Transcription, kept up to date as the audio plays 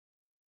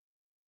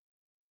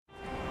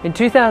In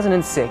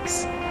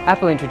 2006,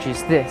 Apple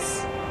introduced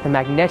this, the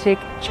magnetic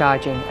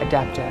charging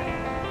adapter.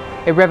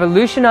 It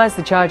revolutionized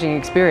the charging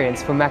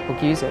experience for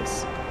MacBook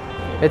users.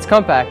 It's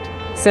compact,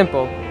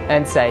 simple,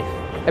 and safe.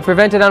 It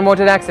prevented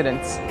unwanted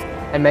accidents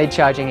and made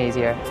charging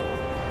easier.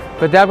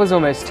 But that was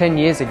almost 10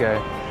 years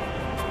ago.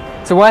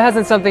 So why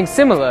hasn't something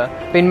similar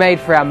been made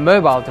for our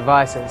mobile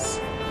devices?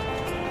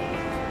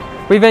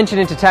 We ventured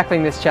into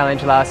tackling this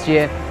challenge last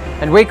year,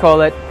 and we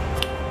call it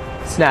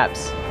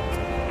Snaps.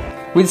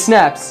 With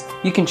Snaps,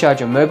 you can charge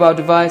your mobile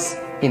device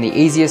in the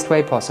easiest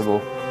way possible.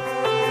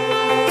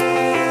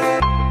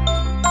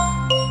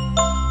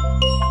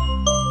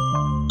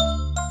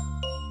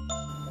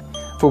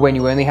 For when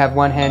you only have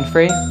one hand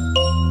free,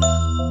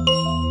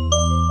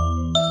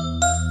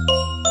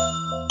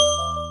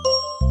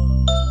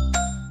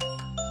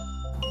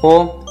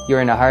 or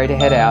you're in a hurry to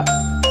head out.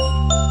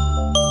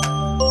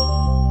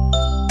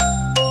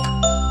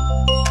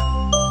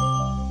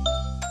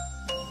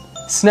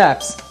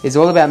 Snaps is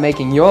all about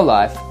making your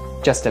life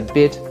just a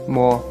bit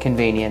more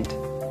convenient.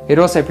 It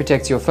also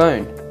protects your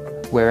phone,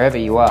 wherever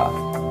you are.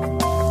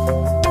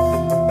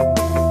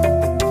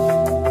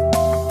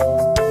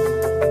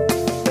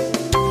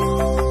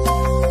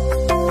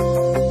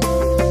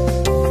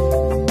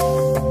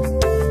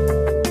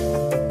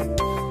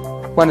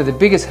 One of the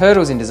biggest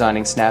hurdles in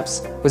designing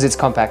Snaps was its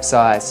compact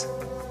size.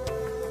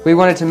 We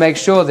wanted to make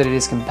sure that it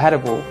is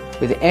compatible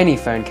with any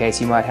phone case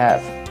you might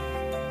have.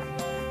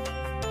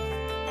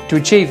 To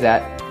achieve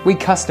that, we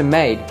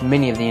custom-made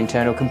many of the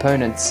internal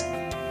components.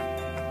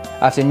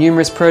 After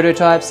numerous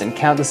prototypes and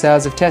countless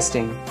hours of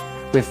testing,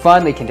 we've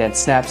finally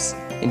condensed Snaps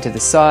into the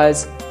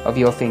size of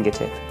your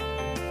fingertip.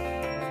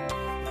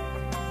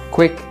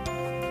 Quick,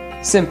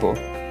 simple,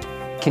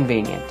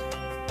 convenient.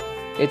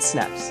 It's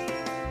Snaps.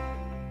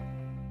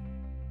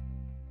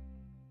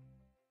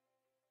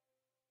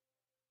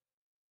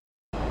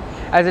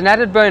 As an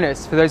added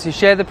bonus for those who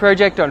share the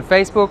project on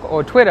Facebook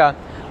or Twitter,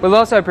 we'll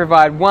also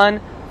provide one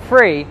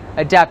free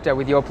adapter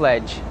with your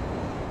pledge.